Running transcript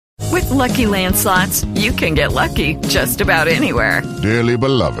Lucky Land Slots, you can get lucky just about anywhere. Dearly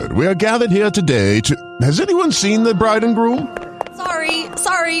beloved, we are gathered here today to... Has anyone seen the bride and groom?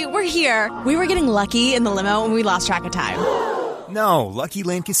 Sorry, we're here. We were getting lucky in the limo and we lost track of time. No, Lucky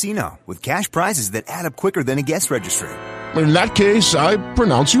Land Casino, with cash prizes that add up quicker than a guest registry. In that case, I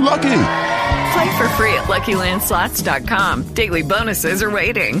pronounce you lucky. Play for free at LuckyLandSlots.com. Daily bonuses are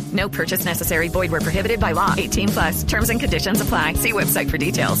waiting. No purchase necessary. Void where prohibited by law. 18+. Terms and conditions apply. See website for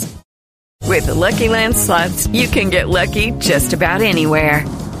details. With the Lucky Land Slots, you can get lucky just about anywhere.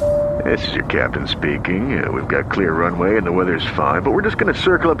 This is your captain speaking. We've got clear runway and the weather's fine, but we're just going to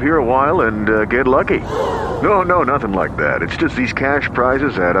circle up here a while and get lucky. No, nothing like that. It's just these cash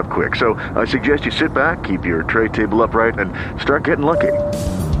prizes add up quick. So I suggest you sit back, keep your tray table upright, and start getting lucky.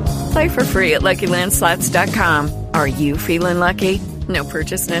 Play for free at LuckyLandSlots.com. Are you feeling lucky? No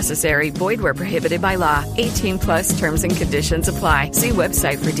purchase necessary. Void where prohibited by law. 18+ terms and conditions apply. See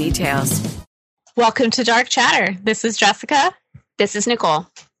website for details. Welcome to Dark Chatter. This is Jessica. This is Nicole.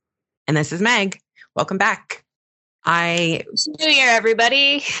 And this is Meg. Welcome back. It's New Year,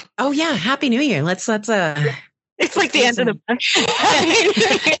 everybody. Oh yeah, Happy New Year. Let's It's like the end of the month.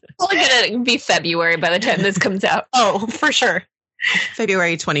 It's probably gonna be February by the time this comes out. Oh, for sure.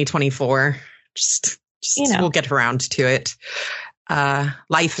 February 2024. Just we'll get around to it.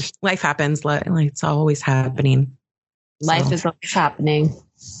 Life happens. It's always happening. Life is always happening.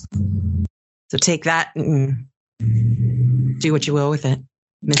 So take that and do what you will with it.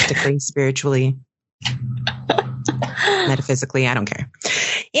 Mystically, spiritually, metaphysically, I don't care.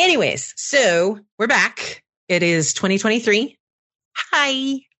 Anyways, so we're back. It is 2023.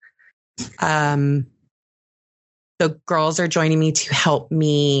 Hi. The girls are joining me to help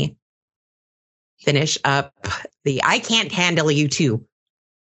me finish up the I Can't Handle You Too.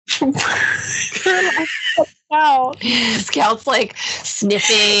 Wow. Scout's like sniffing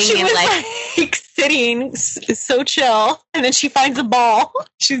She and was like sitting so chill, and then she finds a ball.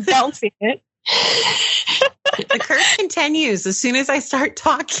 She's bouncing it. The curse continues as soon as I start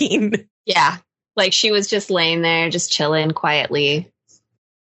talking. yeah, like she was just laying there, just chilling quietly.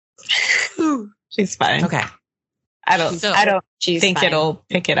 She's fine. Okay. I don't think fine. it'll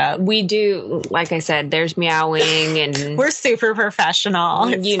pick it up. We do, like I said, there's meowing and We're super professional.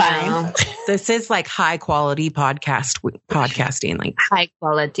 It's you fine. know, This is like high quality podcasting, like high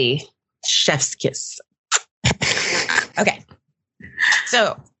quality. chef's kiss. Okay.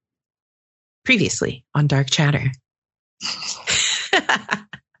 So previously on Dark Chatter,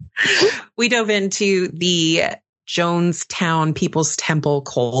 we dove into the Jonestown People's Temple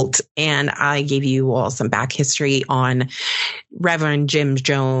cult, and I gave you all some back history on Reverend James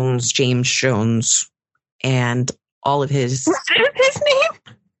Jones, and all of his... What is his name?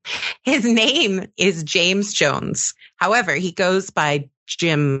 His name is James Jones. However, he goes by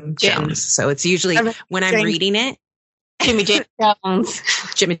Jim Jones. So it's usually, when I'm reading it, Jimmy James Jones.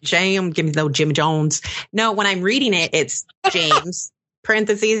 Jimmy James, give me the Jimmy Jones. No, when I'm reading it, it's James,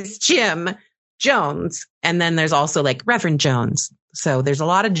 parentheses, Jim Jones. And then there's also like Reverend Jones. So there's a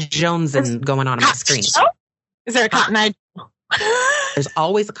lot of Joneses going on my screen. Is there a Cotton Eye? There's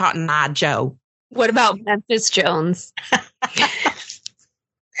always a Cotton Eye Joe. What about Memphis Jones?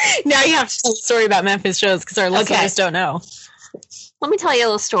 Now you have to tell the story about Memphis Jones because our listeners don't know. Let me tell you a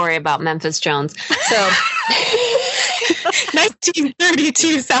little story about Memphis Jones. So,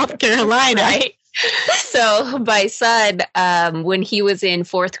 1932 South Carolina. right? So my son, when he was in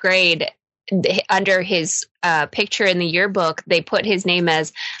 4th grade, under his picture in the yearbook, they put his name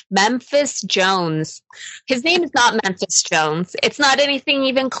as Memphis Jones. His name is not Memphis Jones. It's not anything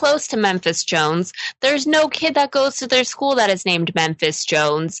even close to Memphis Jones. There's no kid that goes to their school that is named Memphis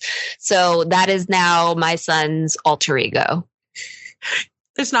Jones. So that is now my son's alter ego.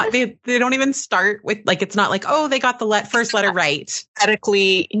 There's not, they don't even start with, like, it's not like, oh, they got the first letter right.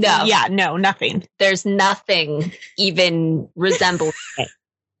 Phonetically, No. Yeah, no, nothing. There's nothing even resembling it.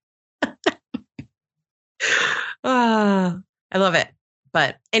 I love it.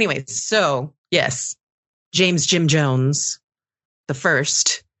 But anyways, so yes, James Jim Jones, the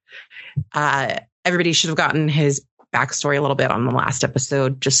first. Everybody should have gotten his backstory a little bit on the last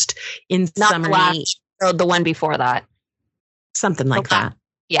episode, just in Not summary. the last, or the one before that. Something like that.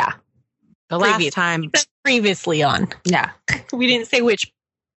 Yeah. The last time. Previously on. Yeah. We didn't say which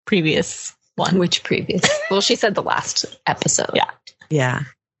previous one. Which previous? Well, she said the last episode. Yeah. Yeah.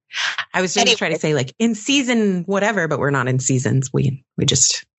 I was going to try to say like in season whatever, but we're not in seasons. We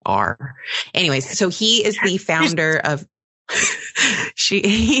just are. Anyways, so he is the founder of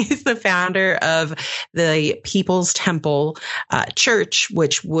he's the founder of the People's Temple Church,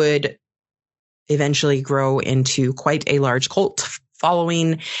 which would eventually grow into quite a large cult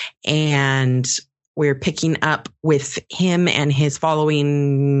following, and we're picking up with him and his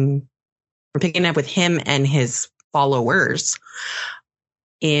following. We're picking up with him and his followers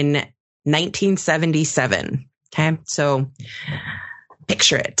in 1977. Okay. So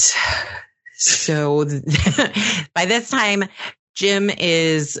picture it. So by this time, Jim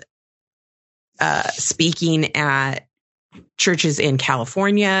is speaking at churches in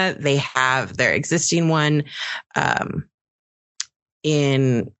California. They have their existing one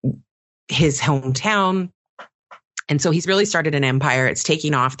in his hometown. And so he's really started an empire. It's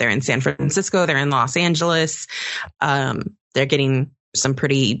taking off. They're in San Francisco. They're in Los Angeles. They're getting some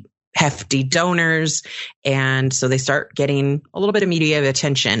pretty hefty donors. And so they start getting a little bit of media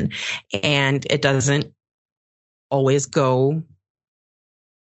attention. And it doesn't always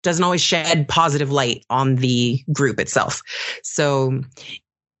shed positive light on the group itself. So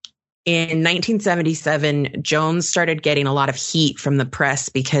in 1977, Jones started getting a lot of heat from the press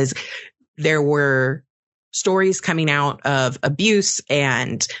because there were stories coming out of abuse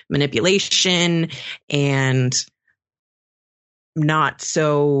and manipulation and not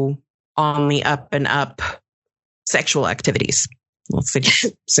so on the up and up sexual activities. Let's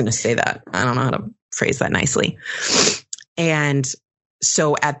say that. I don't know how to phrase that nicely. And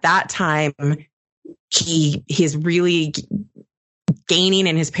so at that time, he's really gaining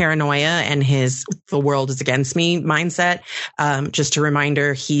in his paranoia and the world is against me mindset. Just a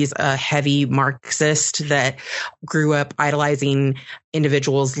reminder, he's a heavy Marxist that grew up idolizing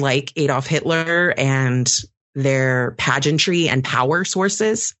individuals like Adolf Hitler and their pageantry and power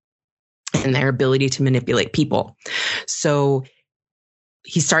sources and their ability to manipulate people. So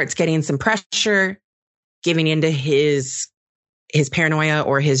he starts getting some pressure, giving into his paranoia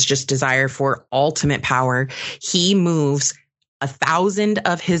or his just desire for ultimate power. He moves 1,000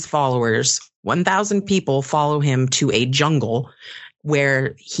 of his followers, 1,000 people follow him to a jungle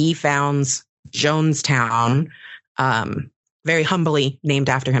where he founds Jonestown, very humbly named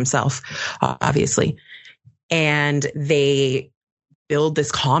after himself, obviously. And they build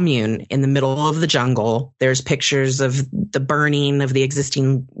this commune in the middle of the jungle. There's pictures of the burning of the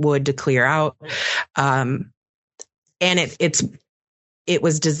existing wood to clear out. And it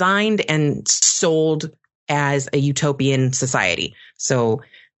was designed and sold as a utopian society. So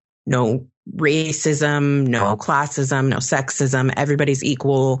no racism, no classism, no sexism. Everybody's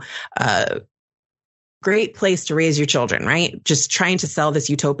equal. Great place to raise your children, right? Just trying to sell this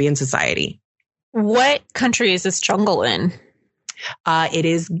utopian society. What country is this jungle in? It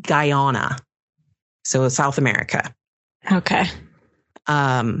is Guyana. So South America. Okay.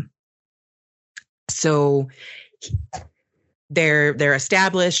 So they're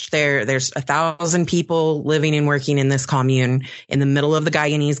established. There's 1,000 people living and working in this commune in the middle of the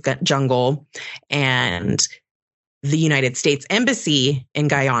Guyanese jungle. And the United States Embassy in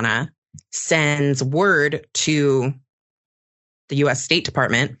Guyana sends word to the U.S. State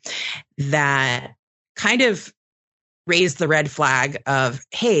Department that kind of raised the red flag of,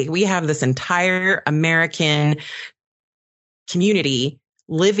 hey, we have this entire American community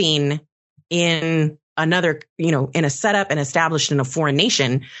living in another, in a setup and established in a foreign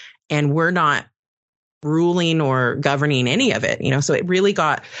nation, and we're not ruling or governing any of it, so it really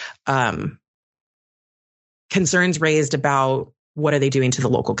got concerns raised about what are they doing to the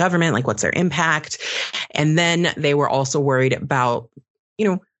local government, like what's their impact. And then they were also worried about,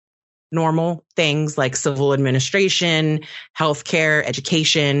 normal things like civil administration, healthcare,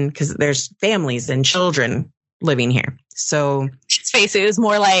 education, because there's families and children living here. So let's face it was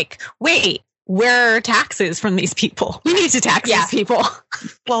more like, wait, where are taxes from these people? We need to tax these people.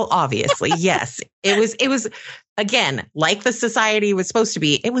 Well, obviously, yes. It was again, like the society was supposed to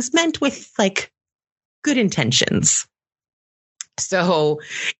be. It was meant with like good intentions. So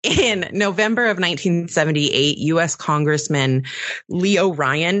in November of 1978, U.S. Congressman Leo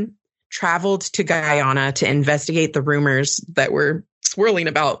Ryan traveled to Guyana to investigate the rumors that were swirling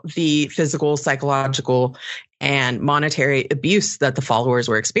about the physical, psychological, and monetary abuse that the followers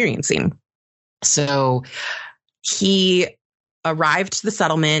were experiencing. So he arrived to the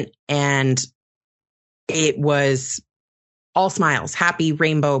settlement and it was all smiles, happy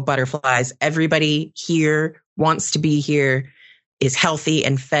rainbow butterflies. Everybody here wants to be here, is healthy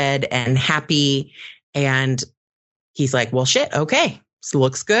and fed and happy. And he's like, well, shit. Okay. This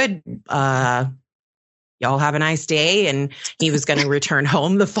looks good. Y'all have a nice day. And he was going to return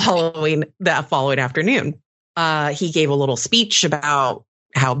home that following afternoon. He gave a little speech about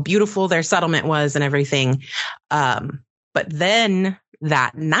how beautiful their settlement was and everything. But then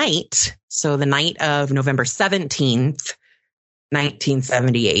that night, so the night of November 17th,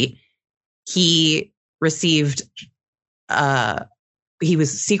 1978, he received he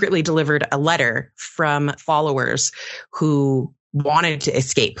was secretly delivered a letter from followers who wanted to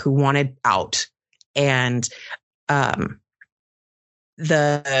escape, who wanted out. And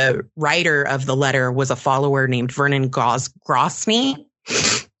the writer of the letter was a follower named Vernon Grosney.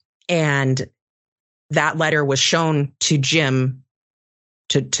 And that letter was shown to Jim,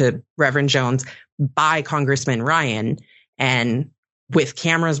 to Reverend Jones, by Congressman Ryan. And with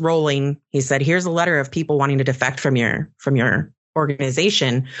cameras rolling, he said, here's a letter of people wanting to defect from your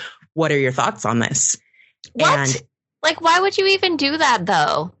organization. What are your thoughts on this? What? And like, why would you even do that,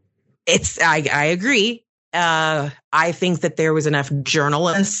 though? I agree. I think that there was enough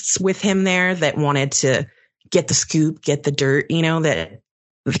journalists with him there that wanted to get the scoop, get the dirt, that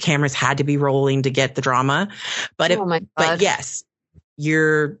the cameras had to be rolling to get the drama. But but yes,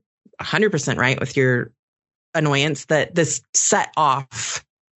 you're 100% right with your annoyance that this set off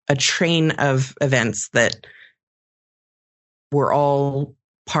a train of events that were all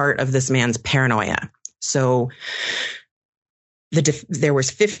part of this man's paranoia. So there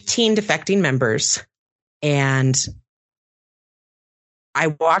was 15 defecting members, and I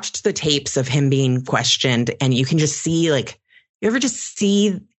watched the tapes of him being questioned, and you can just see, like, you ever just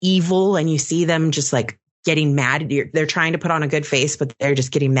see evil and you see them just like getting mad? They're trying to put on a good face, but they're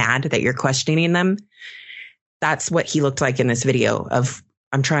just getting mad that you're questioning them. That's what he looked like in this video of,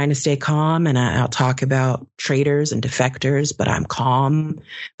 I'm trying to stay calm and I'll talk about traitors and defectors, but I'm calm.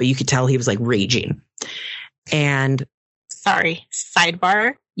 But you could tell he was like raging. And sorry,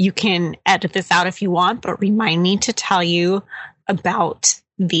 sidebar. You can edit this out if you want, but remind me to tell you about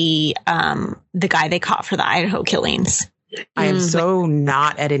the guy they caught for the Idaho killings. I am so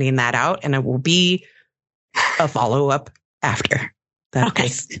not editing that out, and it will be a follow-up after. Okay,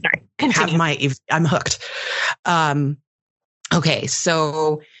 sorry. Continue. I'm hooked. Okay,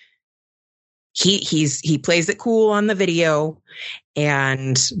 so he plays it cool on the video,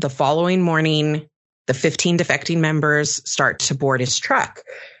 and the following morning, the 15 defecting members start to board his truck.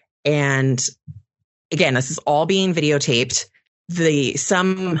 And again, this is all being videotaped.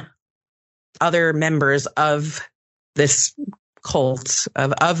 Some other members of this cult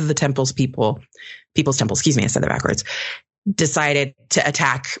of the People's Temple, I said that backwards, decided to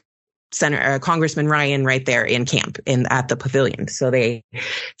attack Congressman Ryan right there in camp at the pavilion. So they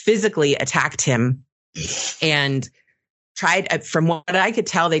physically attacked him and tried, from what I could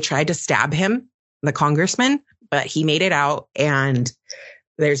tell, they tried to stab him, the congressman, but he made it out. And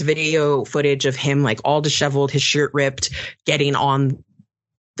there's video footage of him like all disheveled, his shirt ripped, getting on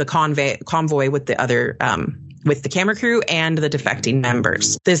the convoy with the other, with the camera crew and the defecting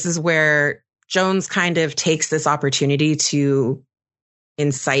members. This is where Jones kind of takes this opportunity to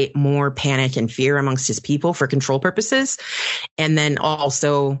incite more panic and fear amongst his people for control purposes. And then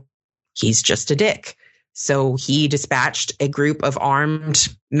also, he's just a dick. So he dispatched a group of armed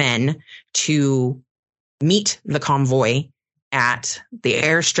men to meet the convoy at the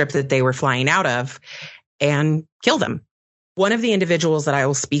airstrip that they were flying out of and kill them. One of the individuals that I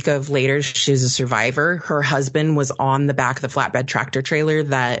will speak of later, she's a survivor. Her husband was on the back of the flatbed tractor trailer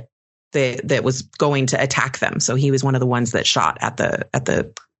that was going to attack them. So he was one of the ones that shot at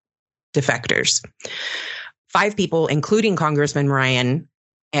the defectors. 5 people, including Congressman Ryan,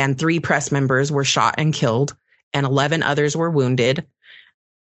 and 3 press members were shot and killed, and 11 others were wounded.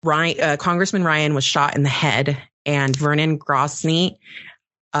 Congressman Ryan was shot in the head, and Vernon Grosney,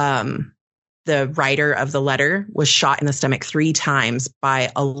 the writer of the letter, was shot in the stomach 3 times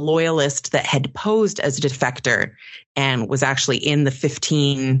by a loyalist that had posed as a defector and was actually in the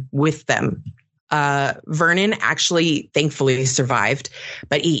 15 with them. Vernon actually, thankfully, survived,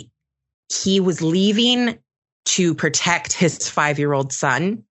 but he was leaving to protect his 5-year-old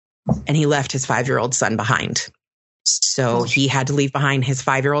son, and he left his 5-year-old son behind. So he had to leave behind his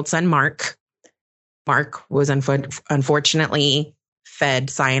 5-year-old son, Mark. Mark was unfortunately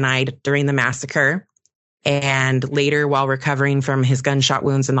fed cyanide during the massacre. And later, while recovering from his gunshot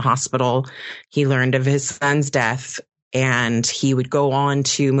wounds in the hospital, he learned of his son's death, and he would go on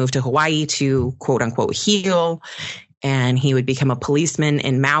to move to Hawaii to quote unquote heal. And he would become a policeman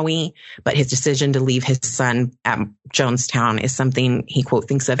in Maui. But his decision to leave his son at Jonestown is something he quote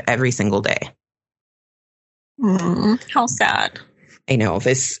thinks of every single day. How sad. I know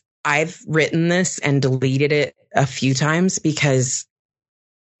this. I've written this and deleted it a few times because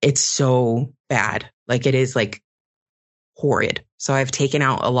it's so bad. Like, it is like horrid. So I've taken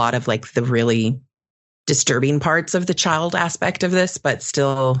out a lot of like the really disturbing parts of the child aspect of this, but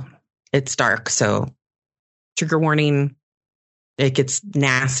still it's dark. So trigger warning, it gets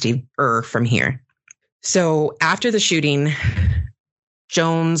nastier from here. So after the shooting,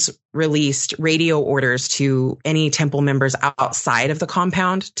 Jones released radio orders to any temple members outside of the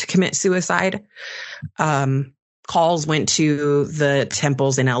compound to commit suicide. Calls went to the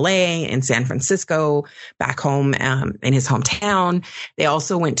temples in LA, in San Francisco, back home in his hometown. They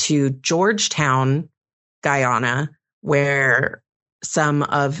also went to Georgetown, Guyana, where some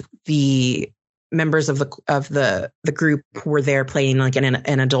of the members of the group were there playing like in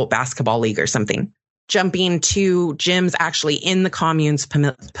an adult basketball league or something. Jumping to Jim's actually in the commune's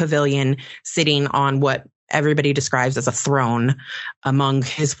pavilion, sitting on what everybody describes as a throne among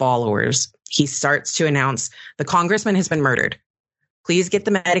his followers. He starts to announce, the congressman has been murdered. Please get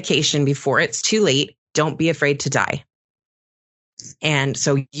the medication before it's too late. Don't be afraid to die. And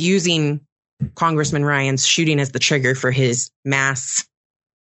so using Congressman Ryan's shooting as the trigger for his mass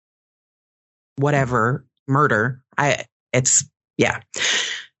whatever murder,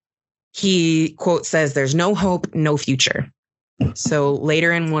 he, quote, says, "There's no hope, no future." So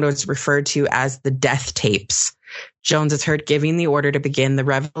later in what was referred to as the death tapes, Jones is heard giving the order to begin the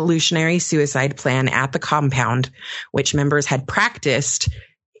revolutionary suicide plan at the compound, which members had practiced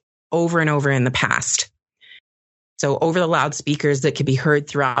over and over in the past. So over the loudspeakers that could be heard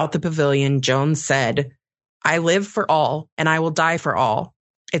throughout the pavilion, Jones said, "I live for all and I will die for all.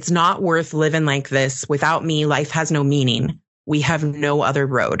 It's not worth living like this. Without me, life has no meaning. We have no other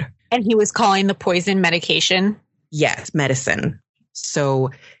road." And he was calling the poison medication? Yes, medicine. So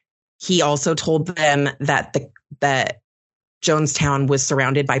he also told them that that Jonestown was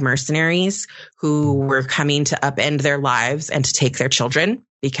surrounded by mercenaries who were coming to upend their lives and to take their children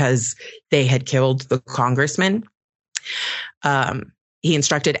because they had killed the congressman. He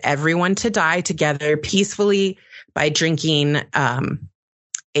instructed everyone to die together peacefully by drinking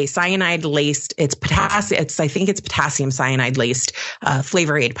a cyanide laced, I think it's potassium cyanide laced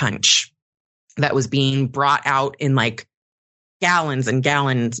Flavor Aid punch that was being brought out in like gallons and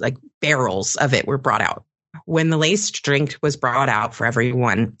gallons, like barrels of it were brought out. When the laced drink was brought out for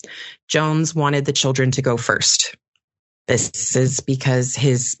everyone, Jones wanted the children to go first. This is because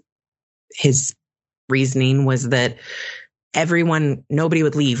his reasoning was that nobody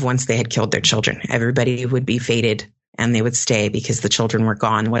would leave once they had killed their children. Everybody would be fated and they would stay because the children were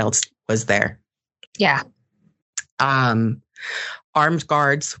gone. What else was there? Yeah. Armed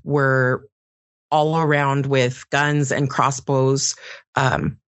guards were all around with guns and crossbows,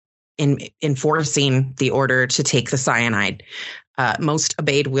 in enforcing the order to take the cyanide. Most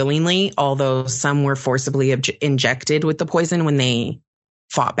obeyed willingly, although some were forcibly injected with the poison when they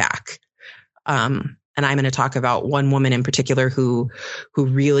fought back. And I'm going to talk about one woman in particular who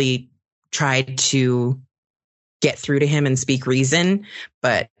really tried to get through to him and speak reason,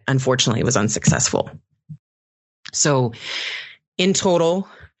 but unfortunately was unsuccessful. So in total,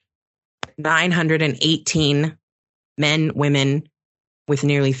 918 men, women, with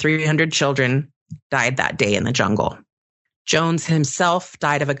nearly 300 children died that day in the jungle. Jones himself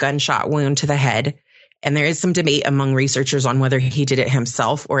died of a gunshot wound to the head, and there is some debate among researchers on whether he did it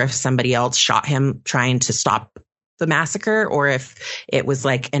himself or if somebody else shot him trying to stop the massacre, or if it was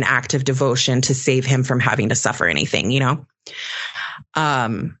like an act of devotion to save him from having to suffer anything, you know?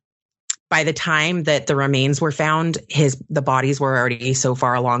 By the time that the remains were found, the bodies were already so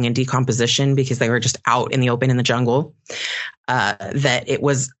far along in decomposition because they were just out in the open in the jungle, that it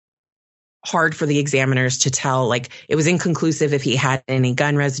was hard for the examiners to tell. Like, it was inconclusive if he had any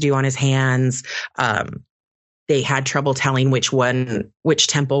gun residue on his hands. They had trouble telling which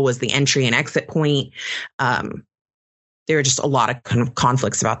temple was the entry and exit point. There were just a lot of kind of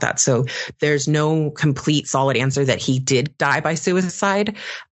conflicts about that. So there's no complete solid answer that he did die by suicide.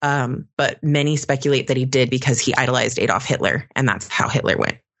 But many speculate that he did because he idolized Adolf Hitler, and that's how Hitler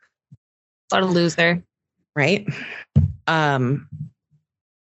went. What a loser. Right?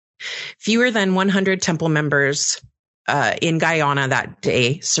 Fewer than 100 temple members in Guyana that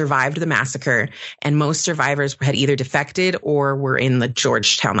day survived the massacre, and most survivors had either defected or were in the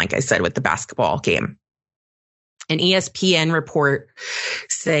Georgetown, like I said, with the basketball game. An ESPN report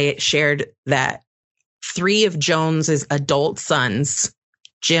shared that 3 of Jones's adult sons,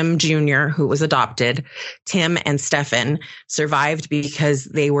 Jim Jr., who was adopted, Tim and Stephen, survived because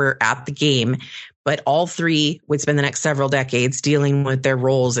they were at the game, but all 3 would spend the next several decades dealing with their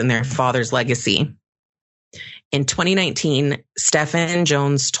roles in their father's legacy. In 2019, Stephen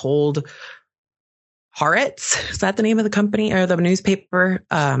Jones told Haaretz, is that the name of the company or the newspaper,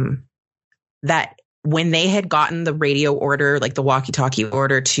 that when they had gotten the radio order, like the walkie-talkie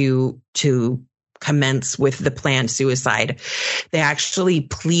order to commence with the planned suicide, they actually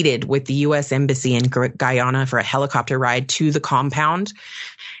pleaded with the U.S. Embassy in Guyana for a helicopter ride to the compound.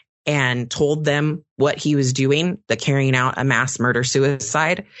 and told them what he was doing, the carrying out a mass murder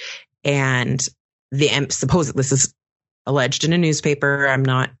suicide. And suppose this is alleged in a newspaper. I'm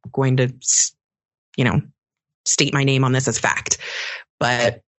not going to, state my name on this as fact,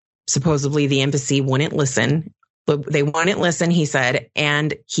 but supposedly the embassy wouldn't listen. They wouldn't listen, he said.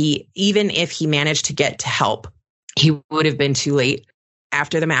 And even if he managed to get to help, he would have been too late.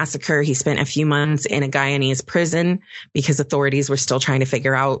 After the massacre, he spent a few months in a Guyanese prison because authorities were still trying to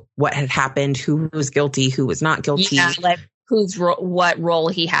figure out what had happened, who was guilty, who was not guilty. Yeah, like what role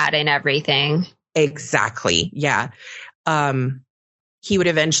he had in everything. Exactly. Yeah. He would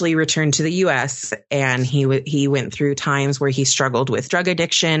eventually return to the U.S. and he went through times where he struggled with drug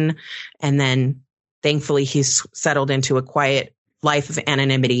addiction. And then thankfully he's settled into a quiet life of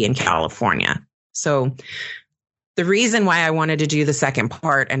anonymity in California. So the reason why I wanted to do the second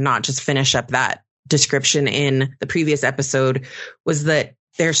part and not just finish up that description in the previous episode was that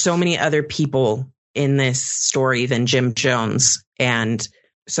there's so many other people in this story than Jim Jones. And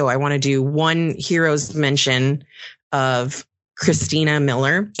so I want to do one hero's mention of Christina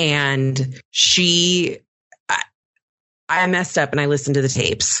Miller. And I messed up and I listened to the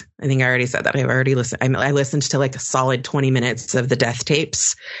tapes. I think I already said that. I've already listened. I listened to like a solid 20 minutes of the death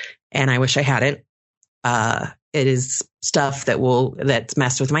tapes and I wish I hadn't. It is stuff that's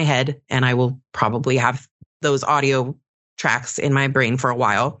messed with my head, and I will probably have those audio tracks in my brain for a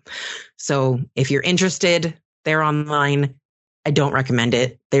while. So if you're interested, they're online. I don't recommend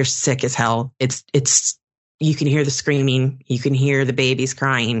it. They're sick as hell. It's you can hear the screaming, you can hear the babies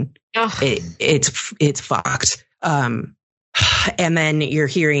crying. It's fucked. And then you're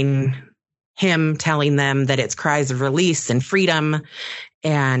hearing him telling them that it's cries of release and freedom,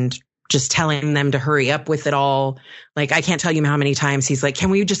 and just telling them to hurry up with it all. Like, I can't tell you how many times he's like, can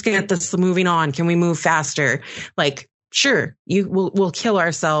we just get this moving on? Can we move faster? Like, sure, we'll kill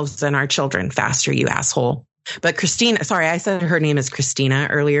ourselves and our children faster, you asshole. But Christina, sorry, I said her name is Christina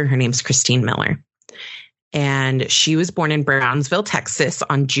earlier. Her name's Christine Miller. And she was born in Brownsville, Texas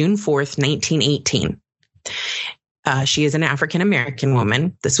on June 4th, 1918. She is an African-American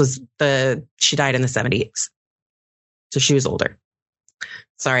woman. She died in the 70s. So she was older.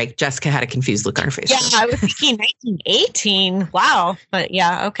 Sorry, Jessica had a confused look on her face. Yeah, I was thinking 1918. Wow. But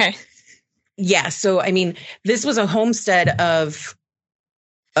yeah, okay. Yeah, so I mean, this was a homestead of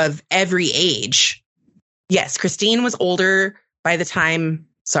every age. Yes, Christine was older by the time,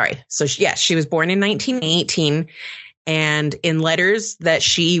 she was born in 1918. And in letters that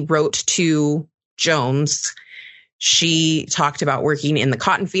she wrote to Jones, she talked about working in the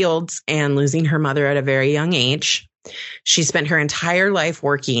cotton fields and losing her mother at a very young age. She spent her entire life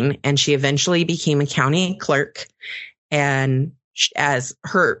working, and she eventually became a county clerk. And as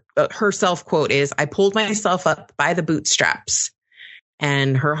her self quote is, I pulled myself up by the bootstraps,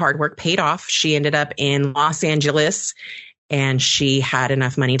 and her hard work paid off. She ended up in Los Angeles, and she had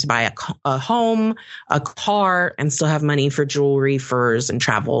enough money to buy a home, a car, and still have money for jewelry, furs, and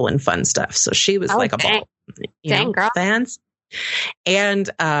travel and fun stuff. So she was like a ball, girl. Fans. And,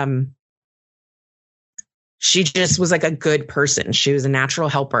 she just was like a good person. She was a natural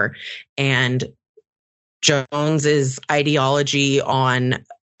helper. And Jones's ideology on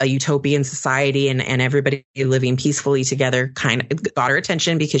a utopian society and everybody living peacefully together kind of got her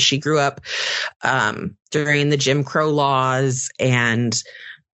attention because she grew up during the Jim Crow laws, and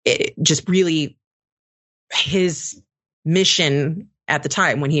it just really, his mission at the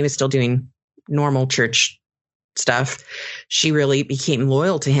time when he was still doing normal church stuff, she really became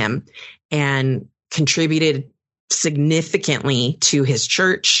loyal to him and contributed significantly to his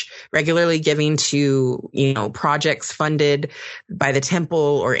church, regularly giving to, projects funded by the temple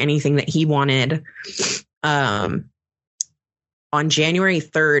or anything that he wanted. On January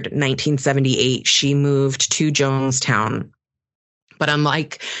 3rd, 1978, she moved to Jonestown. But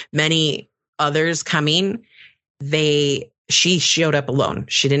unlike many others coming, she showed up alone.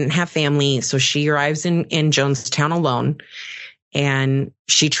 She didn't have family, so she arrives in Jonestown alone. And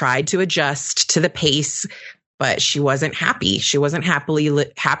she tried to adjust to the pace, but she wasn't happy. She wasn't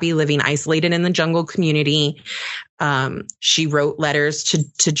happy living isolated in the jungle community. She wrote letters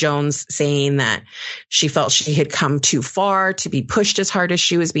to Jones saying that she felt she had come too far to be pushed as hard as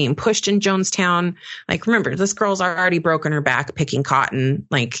she was being pushed in Jonestown. Like, remember, this girl's already broken her back picking cotton.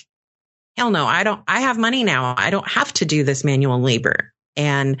 Like, hell no, I have money now. I don't have to do this manual labor.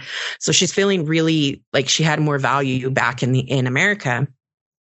 And so she's feeling really like she had more value back in America,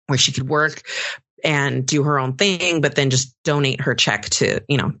 where she could work and do her own thing, but then just donate her check to,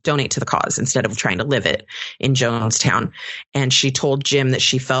 donate to the cause instead of trying to live it in Jonestown. And she told Jim that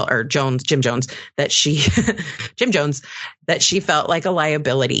she felt, or Jim Jones, that she, Jim Jones, that she felt like a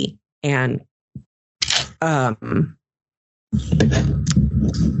liability. And,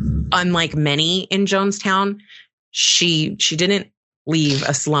 unlike many in Jonestown, she didn't leave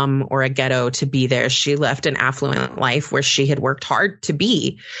a slum or a ghetto to be there. She left an affluent life where she had worked hard to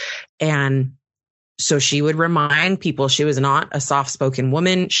be. And so she would remind people she was not a soft-spoken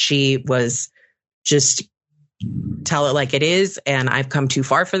woman. She was just tell it like it is. And I've come too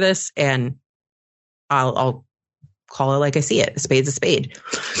far for this. And I'll call it like I see it. A spade's a spade.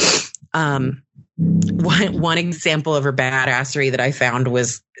 One example of her badassery that I found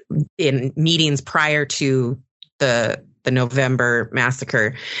was in meetings prior to the November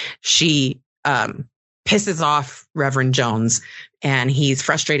massacre. She pisses off Reverend Jones, and he's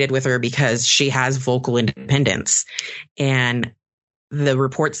frustrated with her because she has vocal independence. And the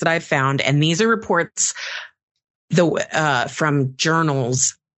reports that I've found, and these are reports from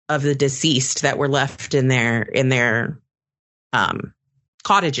journals of the deceased that were left in their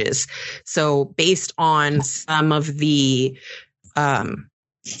cottages. So based on some of the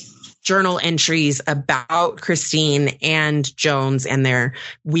journal entries about Christine and Jones and their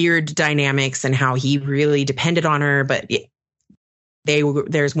weird dynamics and how he really depended on her. But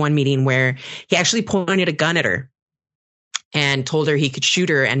there's one meeting where he actually pointed a gun at her and told her he could shoot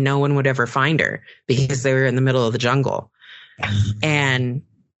her and no one would ever find her because they were in the middle of the jungle. And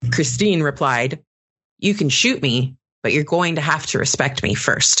Christine replied, "You can shoot me, but you're going to have to respect me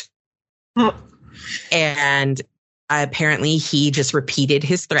first." And apparently he just repeated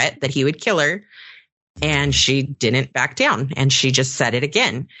his threat that he would kill her, and she didn't back down, and she just said it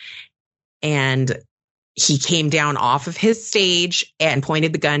again. And he came down off of his stage and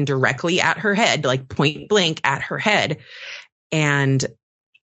pointed the gun directly at her head, like point blank at her head. And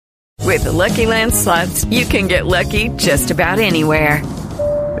with the Lucky Land Slots, you can get lucky just about anywhere.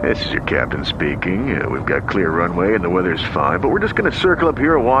 This is your captain speaking. We've got clear runway and the weather's fine, but we're just going to circle up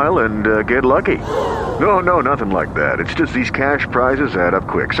here a while and get lucky. No, nothing like that. It's just these cash prizes add up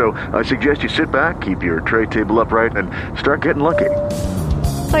quick. So I suggest you sit back, keep your tray table upright, and start getting lucky.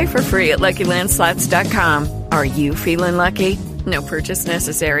 Play for free at LuckyLandSlots.com. Are you feeling lucky? No purchase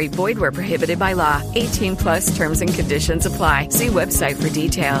necessary. Void where prohibited by law. 18+ terms and conditions apply. See website for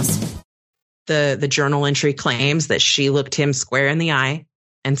details. The journal entry claims that she looked him square in the eye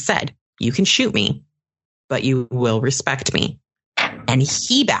and said, "You can shoot me, but you will respect me." And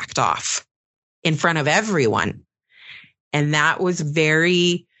he backed off in front of everyone. And that was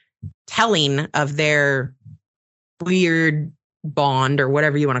very telling of their weird bond, or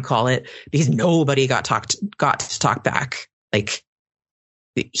whatever you want to call it, because nobody got to talk back. Like,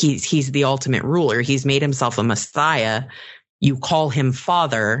 he's the ultimate ruler. He's made himself a messiah. You call him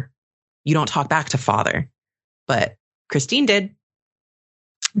father. You don't talk back to father. But Christine did.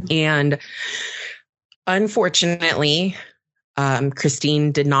 And unfortunately,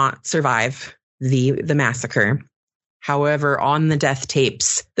 Christine did not survive the massacre. However, on the death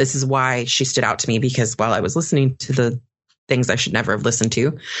tapes, this is why she stood out to me, because while I was listening to the things I should never have listened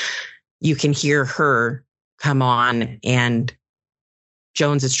to, you can hear her come on, and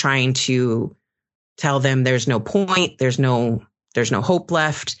Jones is trying to tell them there's no point, there's no hope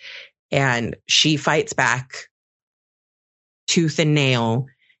left, and she fights back tooth and nail.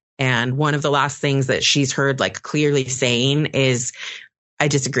 And one of the last things that she's heard, like, clearly saying is, "I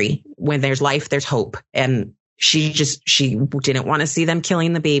disagree. When there's life, there's hope." And she didn't want to see them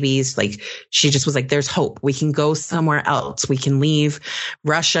killing the babies. Like, she just was like, "There's hope. We can go somewhere else. We can leave."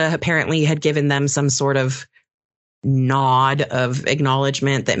 Russia apparently had given them some sort of nod of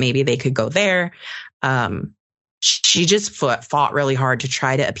acknowledgement that maybe they could go there. She just fought really hard to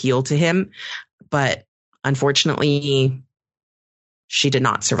try to appeal to him. But unfortunately, she did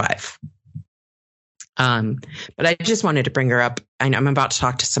not survive. But I just wanted to bring her up. I'm about to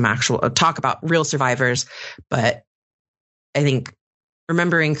talk about real survivors, but I think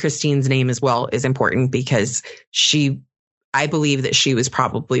remembering Christine's name as well is important, because I believe that she was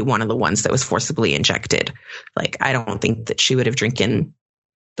probably one of the ones that was forcibly injected. Like, I don't think that she would have drinking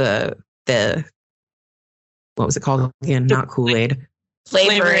the what was it called again? Not Kool-Aid.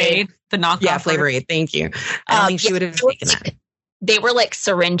 Flavor Aid. The knockoff. Yeah, Flavor Aid. Thank you. I don't think she would have taken that. They were like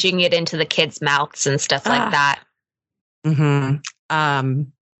syringing it into the kids' mouths and stuff like that. Mm-hmm.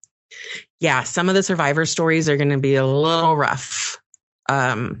 Yeah, some of the survivor stories are going to be a little rough.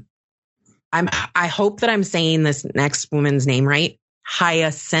 I hope that I'm saying this next woman's name right.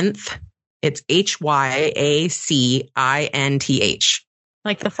 Hyacinth. It's Hyacinth.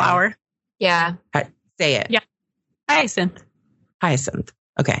 Like the flower. Yeah. Say it. Yeah. Hyacinth. Hyacinth.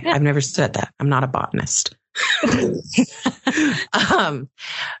 Okay. Yeah. I've never said that. I'm not a botanist.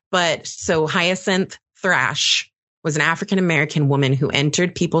 But so Hyacinth Thrash was an African-American woman who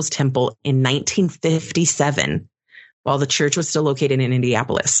entered People's Temple in 1957 while the church was still located in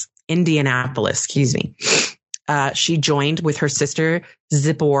Indianapolis, excuse me. She joined with her sister,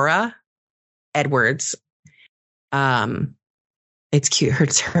 Zipporah Edwards. It's cute.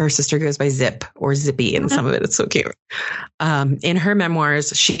 Her sister goes by Zip or Zippy, and some of it's so cute. In her memoirs,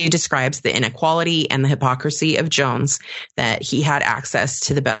 she describes the inequality and the hypocrisy of Jones, that he had access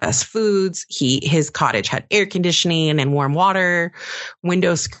to the best foods. His cottage had air conditioning and warm water,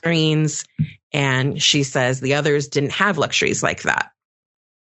 window screens. And she says the others didn't have luxuries like that.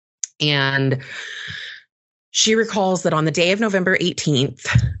 And she recalls that on the day of November 18th,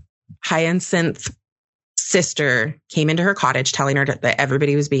 Hyacinth's sister came into her cottage telling her that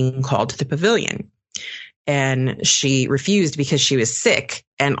everybody was being called to the pavilion. And she refused because she was sick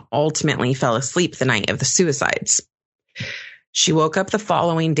and ultimately fell asleep the night of the suicides. She woke up the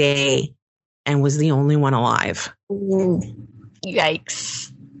following day and was the only one alive.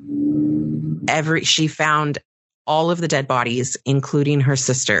 Yikes. She found all of the dead bodies, including her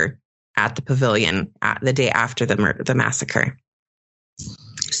sister, at the pavilion the day after the massacre.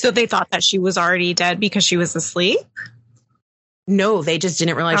 So they thought that she was already dead because she was asleep? No, they just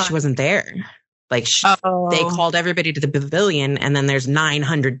didn't realize she wasn't there. Like they called everybody to the pavilion, and then there's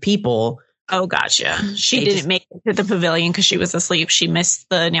 900 people. Oh, gotcha. She didn't make it to the pavilion because she was asleep. She missed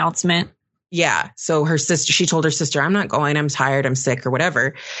the announcement. Yeah. So she told her sister, I'm not going. I'm tired. I'm sick or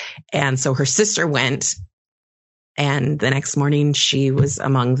whatever. And so her sister went. And the next morning she was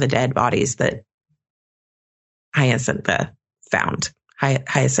among the dead bodies that Hyacinth found.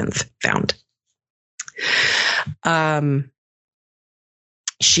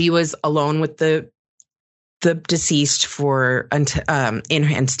 She was alone with the deceased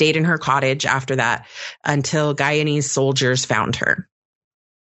and stayed in her cottage after that until Guyanese soldiers found her.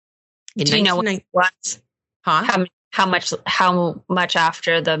 Do you know what? Huh? How much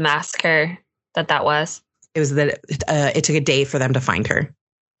after the massacre that was? It was that it took a day for them to find her.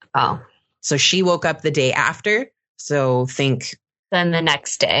 Oh. So she woke up the day after. So think. Then the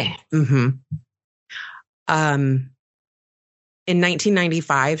next day. Mm-hmm. In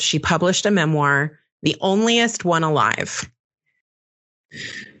 1995, she published a memoir, The Onlyest One Alive.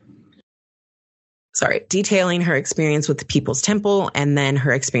 Detailing her experience with the People's Temple and then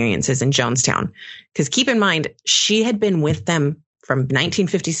her experiences in Jonestown. Because keep in mind, she had been with them from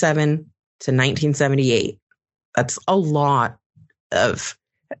 1957 to 1978. That's a lot of,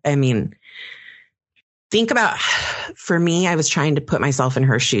 think about, for me, I was trying to put myself in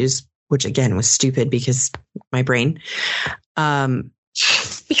her shoes, which again was stupid because my brain.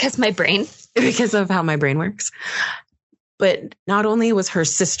 Because of how my brain works. But not only was her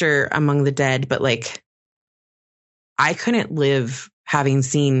sister among the dead, but like, I couldn't live having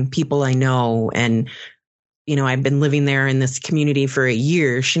seen people I know. And, I've been living there in this community for a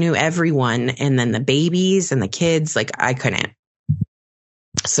year. She knew everyone. And then the babies and the kids, like I couldn't.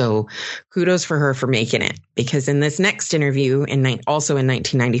 So kudos for her for making it, because in this next interview also in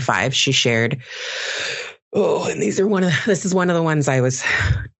 1995, she shared, and this is one of the ones I was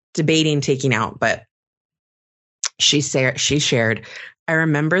debating taking out, but she shared, I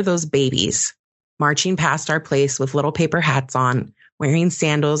remember those babies marching past our place with little paper hats on, wearing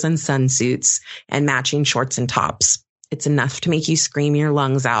sandals and sunsuits and matching shorts and tops. It's enough to make you scream your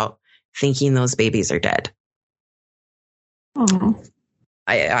lungs out thinking those babies are dead. Oh.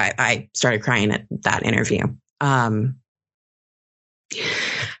 I started crying at that interview.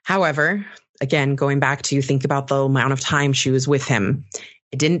 However, again, going back to think about the amount of time she was with him,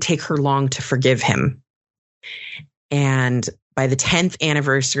 it didn't take her long to forgive him. And by the 10th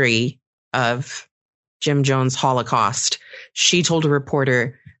anniversary of Jim Jones' Holocaust, she told a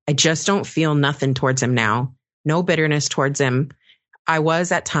reporter, I just don't feel nothing towards him now. No bitterness towards him. I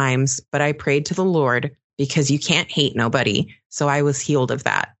was at times, but I prayed to the Lord because you can't hate nobody. So I was healed of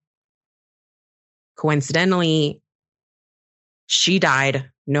that. Coincidentally, she died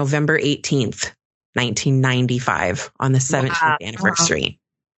November 18th, 1995 on the 17th anniversary.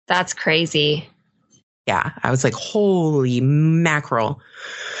 That's crazy. Yeah. I was like, holy mackerel.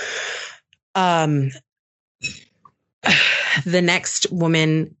 The next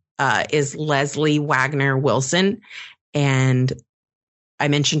woman is Leslie Wagner Wilson. And I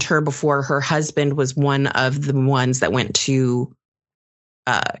mentioned her before. Her husband was one of the ones that went to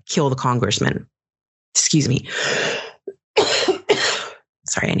kill the congressman. Excuse me.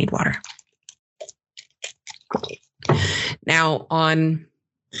 Sorry, I need water. Now, on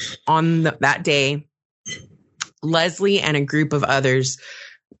on that day, Leslie and a group of others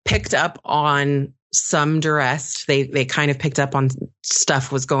picked up on some duress. They kind of picked up on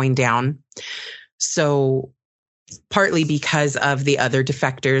stuff was going down. So partly because of the other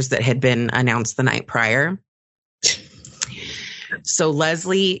defectors that had been announced the night prior. So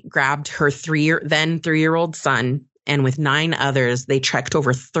Leslie grabbed her then 3-year-old son, and with 9 others, they trekked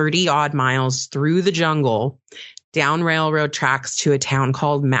over 30 odd miles through the jungle, down railroad tracks to a town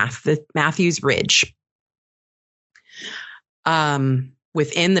called Matthews Ridge.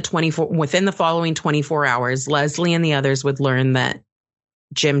 Within the following 24 hours, Leslie and the others would learn that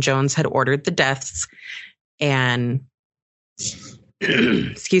Jim Jones had ordered the deaths, and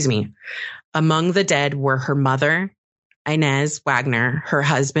excuse me, among the dead were her mother, Inez Wagner, her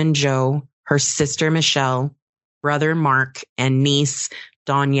husband, Joe, her sister, Michelle, brother, Mark, and niece,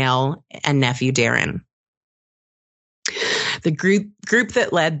 Danielle, and nephew, Darren. The group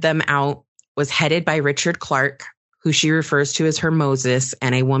that led them out was headed by Richard Clark, who she refers to as her Moses,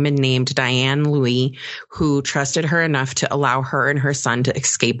 and a woman named Diane Louis, who trusted her enough to allow her and her son to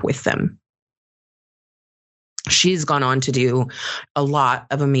escape with them. She's gone on to do a lot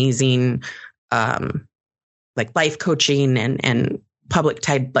of amazing, life coaching and public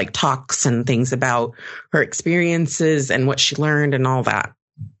type talks and things about her experiences and what she learned and all that.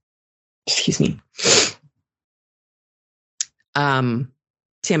 Excuse me.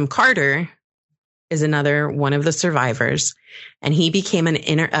 Tim Carter is another one of the survivors, and he became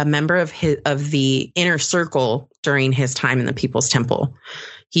a member of the inner circle during his time in the People's Temple.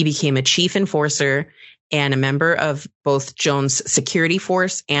 He became a chief enforcer and a member of both Jones' security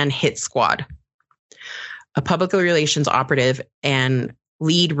force and hit squad. A public relations operative and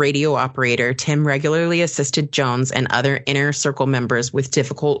lead radio operator, Tim regularly assisted Jones and other inner circle members with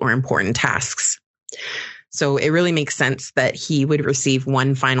difficult or important tasks. So it really makes sense that he would receive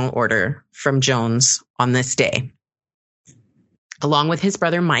one final order from Jones on this day. Along with his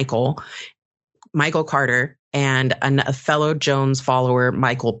brother Michael Carter, and a fellow Jones follower,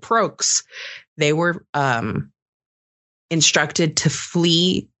 Michael Prokes, they were instructed to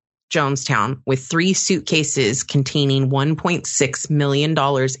flee Jonestown with 3 suitcases containing $1.6 million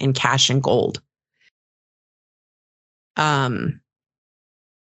in cash and gold.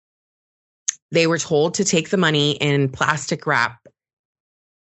 They were told to take the money in plastic wrapped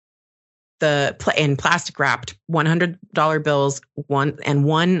 $100 bills,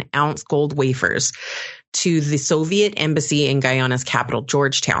 1 ounce gold wafers to the Soviet embassy in Guyana's capital,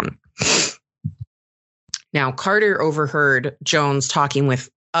 Georgetown. Now, Carter overheard Jones talking with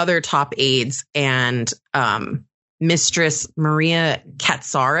other top aides and Mistress Maria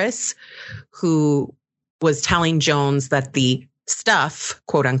Katsaris, who was telling Jones that the stuff,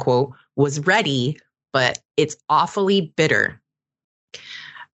 quote unquote, was ready, but it's awfully bitter.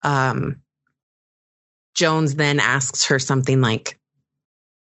 Jones then asks her something like,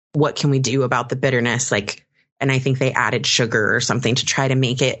 what can we do about the bitterness? And I think they added sugar or something to try to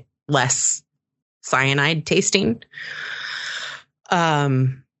make it less cyanide tasting.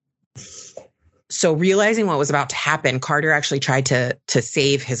 So realizing what was about to happen, Carter actually tried to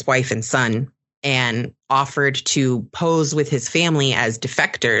save his wife and son and offered to pose with his family as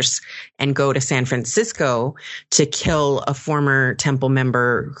defectors and go to San Francisco to kill a former temple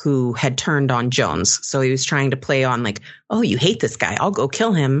member who had turned on Jones. So he was trying to play on oh, you hate this guy, I'll go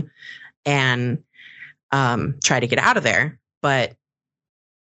kill him and try to get out of there. But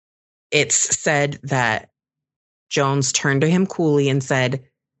it's said that Jones turned to him coolly and said,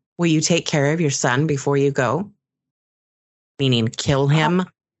 will you take care of your son before you go? Meaning kill him.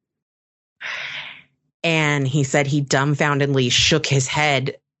 And he said he dumbfoundedly shook his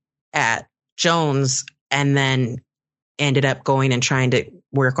head at Jones and then ended up going and trying to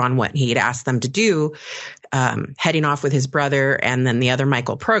work on what he had asked them to do, heading off with his brother and then the other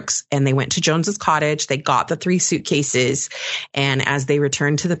Michael Prokes. And they went to Jones's cottage. They got the 3 suitcases. And as they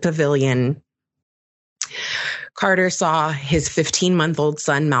returned to the pavilion, Carter saw his 15-month-old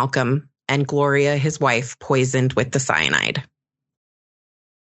son, Malcolm, and Gloria, his wife, poisoned with the cyanide.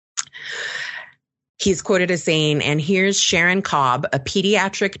 He's quoted as saying, and here's Sharon Cobb, a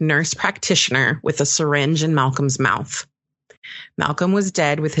pediatric nurse practitioner with a syringe in Malcolm's mouth. Malcolm was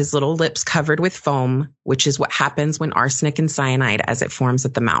dead with his little lips covered with foam, which is what happens when arsenic and cyanide as it foams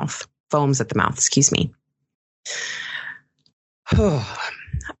at the mouth, excuse me.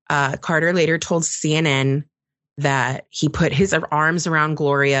 Carter later told CNN that he put his arms around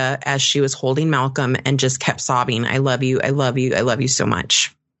Gloria as she was holding Malcolm and just kept sobbing, I love you, I love you, I love you so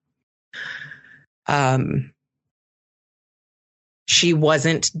much. She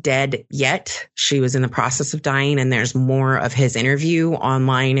wasn't dead yet. She was in the process of dying, and there's more of his interview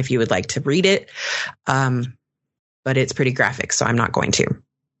online if you would like to read it. But it's pretty graphic, so I'm not going to.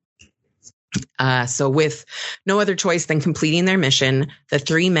 So with no other choice than completing their mission, the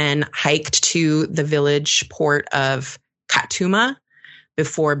three men hiked to the village port of Katuma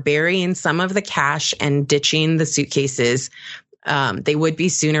before burying some of the cash and ditching the suitcases. They would be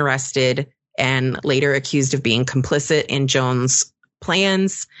soon arrested and later accused of being complicit in Jones'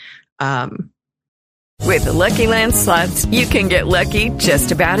 plans. With the Lucky Land Slots, you can get lucky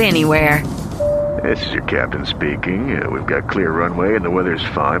just about anywhere. This is your captain speaking. We've got clear runway and the weather's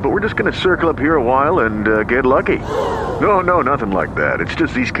fine, but we're just going to circle up here a while and get lucky. No, nothing like that. It's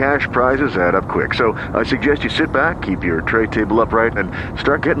just these cash prizes add up quick. So I suggest you sit back, keep your tray table upright, and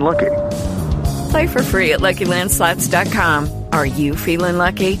start getting lucky. Play for free at LuckyLandSlots.com. Are you feeling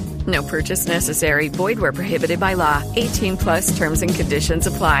lucky? No purchase necessary. Void where prohibited by law. 18+ terms and conditions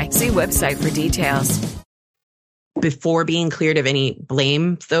apply. See website for details. Before being cleared of any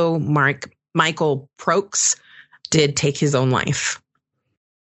blame, though, Michael Prokes did take his own life.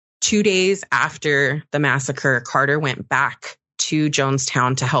 2 days after the massacre, Carter went back to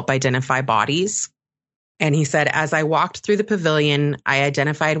Jonestown to help identify bodies. And he said, as I walked through the pavilion, I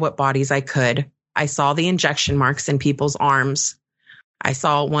identified what bodies I could. I saw the injection marks in people's arms. I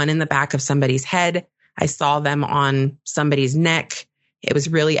saw one in the back of somebody's head. I saw them on somebody's neck. It was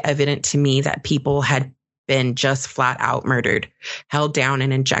really evident to me that people had been just flat out murdered, held down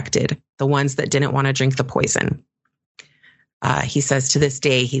and injected, the ones that didn't want to drink the poison. He says to this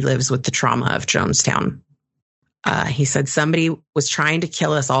day, he lives with the trauma of Jonestown. He said, somebody was trying to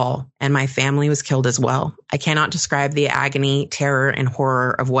kill us all, and my family was killed as well. I cannot describe the agony, terror, and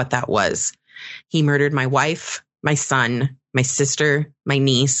horror of what that was. He murdered my wife, my son, my sister, my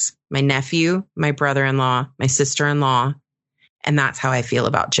niece, my nephew, my brother-in-law, my sister-in-law. And that's how I feel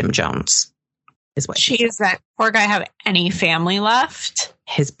about Jim Jones. Is what Jeez, that poor guy have any family left?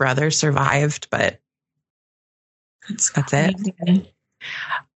 His brother survived, but that's it.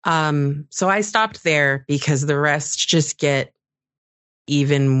 So I stopped there because the rest just get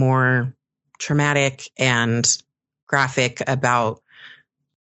even more traumatic and graphic about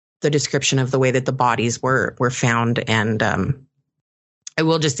the description of the way that the bodies were found. And I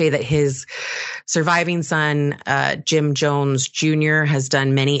will just say that his surviving son, Jim Jones Jr., has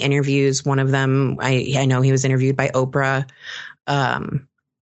done many interviews. One of them, I know he was interviewed by Oprah.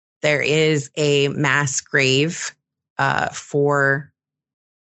 There is a mass grave for,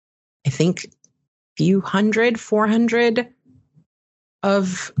 I think, 400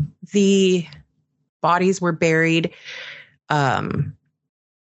 of the bodies were buried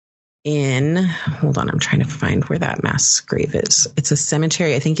hold on, I'm trying to find where that mass grave is. It's a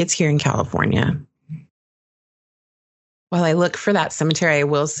cemetery. I think it's here in California. While I look for that cemetery, I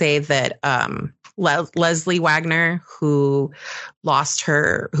will say that Leslie Wagner, who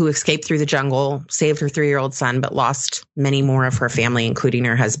escaped through the jungle, saved her 3-year-old son, but lost many more of her family, including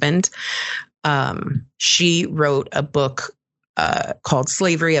her husband. She wrote a book called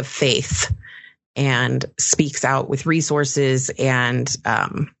Slavery of Faith and speaks out with resources and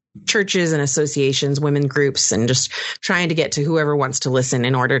churches and associations, women groups, and just trying to get to whoever wants to listen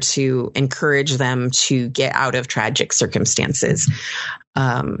in order to encourage them to get out of tragic circumstances.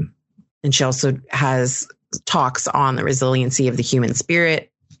 And she also has talks on the resiliency of the human spirit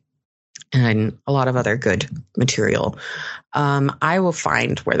and a lot of other good material. I will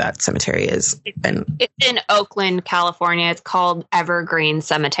find where that cemetery is. It's in Oakland, California. It's called Evergreen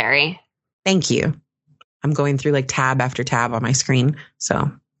Cemetery. Thank you. I'm going through like tab after tab on my screen.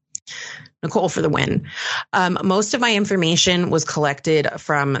 So Nicole for the win. Most of my information was collected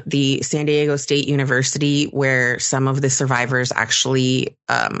from the San Diego State University, where some of the survivors actually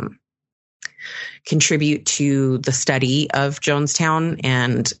contribute to the study of Jonestown,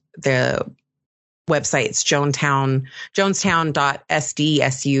 and the website's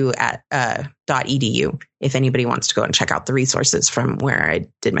jonestown.sdsu.edu if anybody wants to go and check out the resources from where I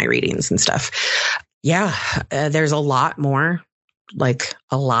did my readings and stuff. Yeah, there's a lot more. Like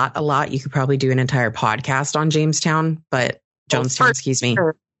a lot. You could probably do an entire podcast on Jonestown. Excuse me.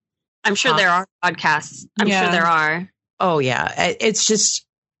 Sure. I'm sure there are podcasts. I'm sure there are. Oh yeah. It's just,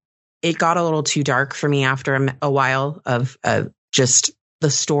 it got a little too dark for me after a while of just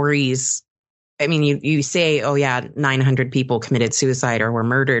the stories. I mean, you say, oh yeah, 900 people committed suicide or were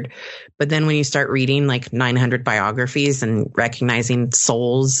murdered. But then when you start reading like 900 biographies and recognizing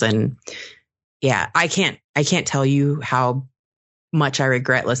souls, and yeah, I can't tell you how much I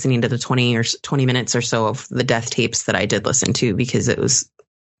regret listening to the 20 minutes or so of the death tapes that I did listen to, because it was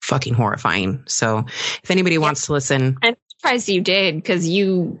fucking horrifying. So if anybody wants to listen, and surprised you did, because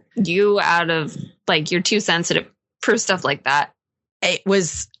you out of like, you're too sensitive for stuff like that. I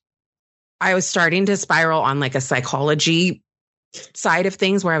was starting to spiral on like a psychology side of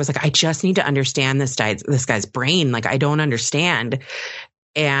things where I was like, I just need to understand this guy's brain. Like, I don't understand.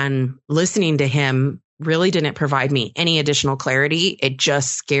 And listening to him really didn't provide me any additional clarity. It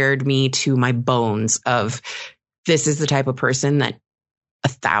just scared me to my bones of, this is the type of person that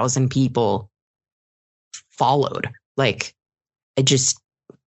 1,000 people followed. Like, I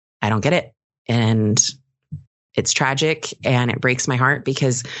don't get it. And it's tragic and it breaks my heart,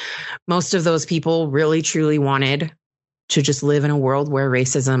 because most of those people really truly wanted to just live in a world where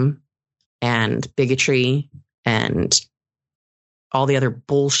racism and bigotry and all the other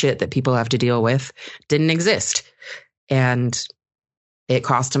bullshit that people have to deal with didn't exist. And it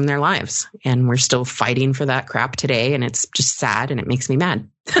cost them their lives. And we're still fighting for that crap today. And it's just sad and it makes me mad.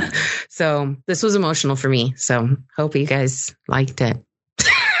 So this was emotional for me. So hope you guys liked it.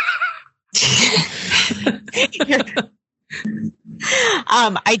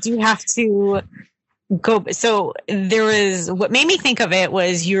 I do have to go. So there was, what made me think of it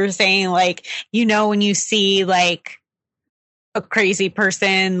was, you were saying, like, you know, when you see like a crazy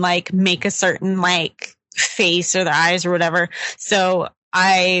person like make a certain like face or their eyes or whatever. So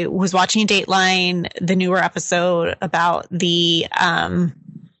I was watching Dateline, the newer episode about the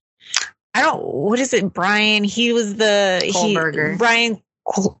what is it, Brian? He was Brian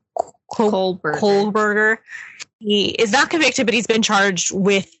Kohlberger. He is not convicted, but he's been charged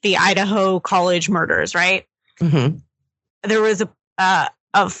with the Idaho college murders, right? Mm-hmm. There was a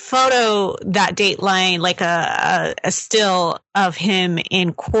photo that Dateline, like a still of him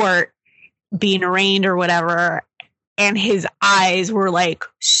in court being arraigned or whatever, and his eyes were like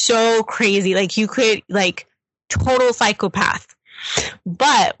so crazy, like you could, like, total psychopath.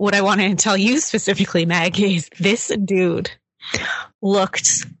 But what I wanted to tell you specifically, Meg, is this dude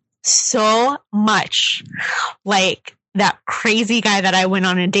looked so much like that crazy guy that I went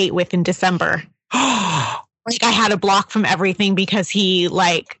on a date with in December. Like, I had to block from everything because he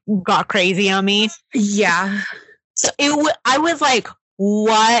like got crazy on me. Yeah. So I was like,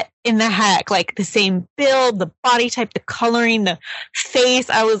 what in the heck? Like, the same build, the body type, the coloring, the face.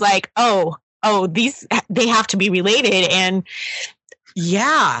 I was like, oh, they have to be related. And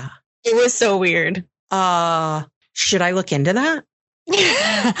yeah, it was so weird. Should I look into that?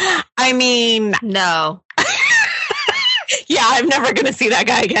 I mean, no. Yeah, I'm never going to see that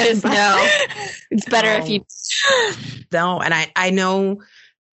guy again. No. It's better if you... No, and I know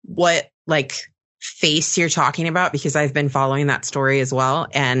what, like, face you're talking about, because I've been following that story as well.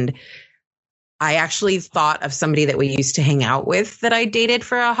 And I actually thought of somebody that we used to hang out with that I dated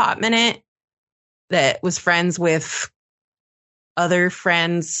for a hot minute that was friends with other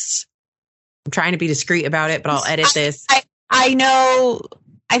friends. I'm trying to be discreet about it, but I'll edit this. I know.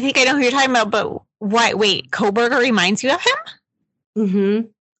 I think I know who you're talking about, but wait, Kohlberger reminds you of him? Mm-hmm.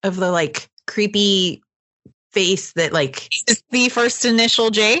 Of the, like, creepy face that, like... Is the first initial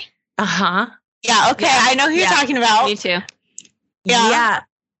J? Uh-huh. Yeah, okay. Yeah. I know who you're talking about. Me too. Yeah.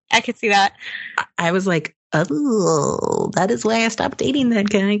 I could see that. I was like, oh, that is why I stopped dating that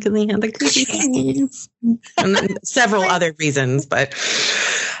guy, because he had the creepy face. And then several other reasons, but...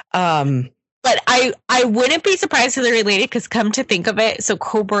 But I wouldn't be surprised if they're related, because come to think of it, so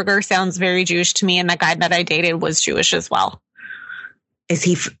Kohlberger sounds very Jewish to me, and the guy that I dated was Jewish as well. Is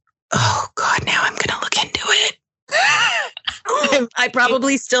he... Oh, God, now I'm going to look into it. I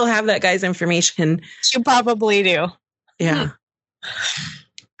probably still have that guy's information. You probably do. Yeah.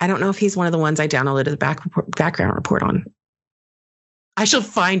 I don't know if he's one of the ones I downloaded the background report on. I shall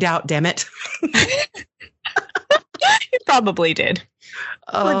find out, damn it. You probably did.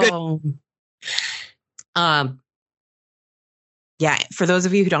 Oh. Yeah, for those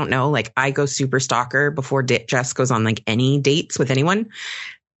of you who don't know, like, I go super stalker before Jess goes on like any dates with anyone.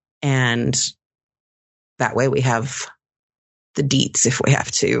 And that way we have the deets if we have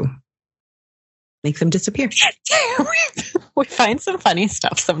to make them disappear. We find some funny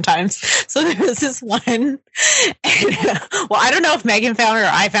stuff sometimes. So there was this one, and, well, I don't know if Megan found it or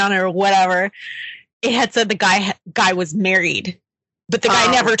I found it or whatever. It had said the guy was married, but the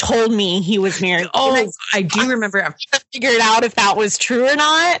guy never told me he was married. Oh, I do remember. I figured out if that was true or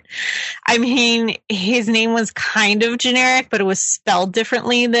not. I mean, his name was kind of generic, but it was spelled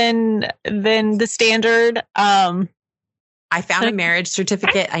differently than the standard. I found a marriage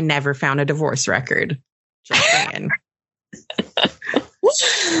certificate. I never found a divorce record. Just saying.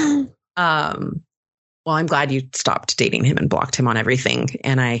 Well, I'm glad you stopped dating him and blocked him on everything.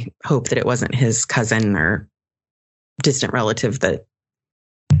 And I hope that it wasn't his cousin or distant relative that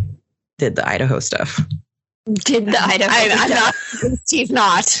did the Idaho stuff. Did the item? I'm not. He's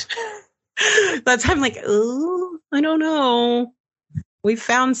not. That's I'm like, oh, I don't know. We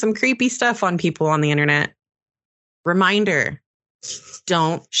found some creepy stuff on people on the internet. Reminder: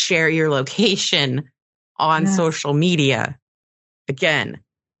 don't share your location on social media. Again,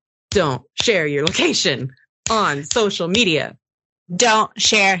 don't share your location on social media. Don't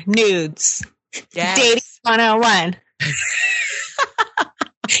share nudes. Yes. Dating 101.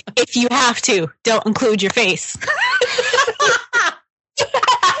 If you have to, don't include your face.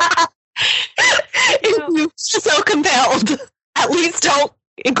 If you're so compelled, at least don't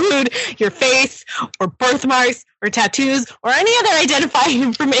include your face or birthmarks or tattoos or any other identifying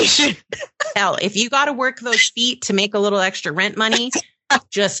information. Hell, if you got to work those feet to make a little extra rent money,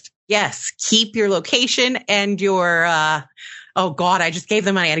 just, yes, keep your location and your, oh God, I just gave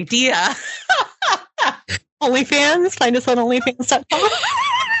them an idea. OnlyFans, find us on OnlyFans.com.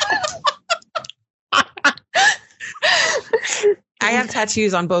 I have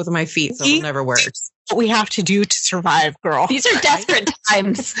tattoos on both of my feet, so it'll never work. What we have to do to survive, girl. These are desperate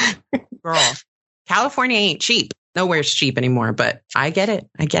times. Girl, California ain't cheap. Nowhere's cheap anymore, but I get it.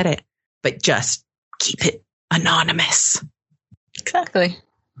 But just keep it anonymous. Exactly.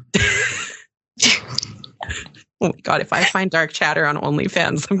 Oh my God, if I find dark chatter on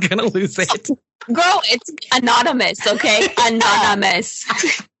OnlyFans, I'm going to lose it. Girl, it's anonymous, okay? Anonymous.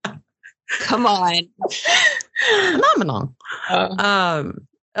 Come on. Phenomenal.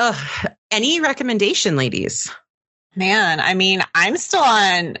 Any recommendation, ladies? Man, I mean, I'm still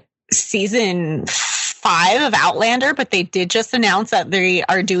on season 5 of Outlander, but they did just announce that they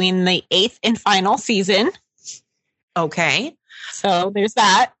are doing the 8th and final season. Okay. So there's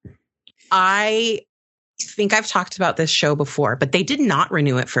that. I think I've talked about this show before, but they did not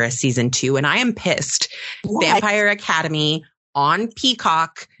renew it for a season 2, and I am pissed. What? Vampire Academy on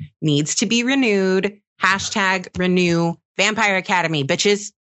Peacock needs to be renewed. # renew Vampire Academy,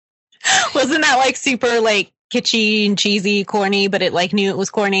 bitches. Wasn't that like super like kitschy and cheesy, corny, but it like knew it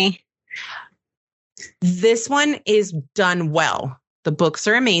was corny? This one is done well. The books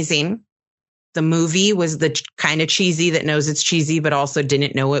are amazing. The movie was the kind of cheesy that knows it's cheesy, but also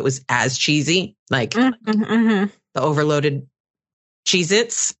didn't know it was as cheesy. Like the overloaded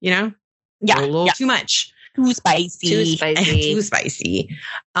Cheez-Its, you know? Yeah. A little too much. Too spicy. Too spicy.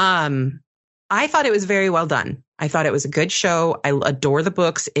 I thought it was very well done. I thought it was a good show. I adore the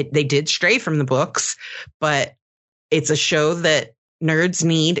books. They did stray from the books, but it's a show that nerds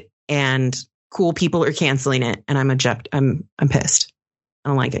need, and cool people are canceling it. And I'm pissed. I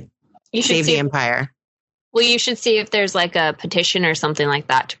don't like it. You should Save the Empire. Well, you should see if there's like a petition or something like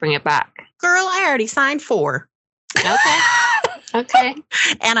that to bring it back. Girl, I already signed 4. Okay. Okay.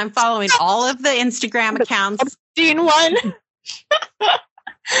 And I'm following all of the Instagram accounts. Seen one.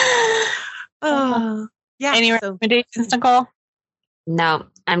 Yeah. Any recommendations, Nicole? No,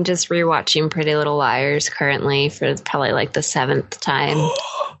 I'm just rewatching Pretty Little Liars currently for probably like the 7th time.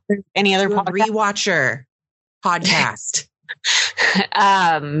 Any other rewatcher podcast?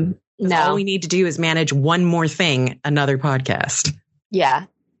 No. All we need to do is manage one more thing, another podcast. Yeah.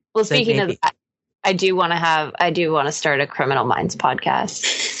 Well, So speaking maybe- of that, I do want to start a Criminal Minds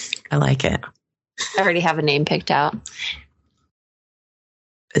podcast. I like it. I already have a name picked out.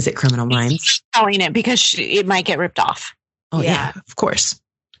 Is it Criminal Minds? Telling it because it might get ripped off. Oh yeah, of course.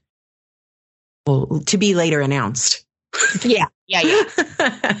 Well, to be later announced. Yeah.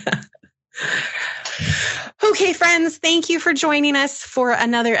 Okay, friends, thank you for joining us for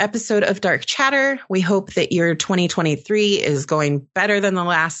another episode of Dark Chatter. We hope that your 2023 is going better than the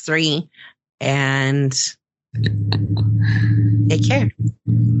last 3. And take care.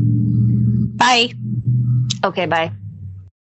 Bye. Okay, bye.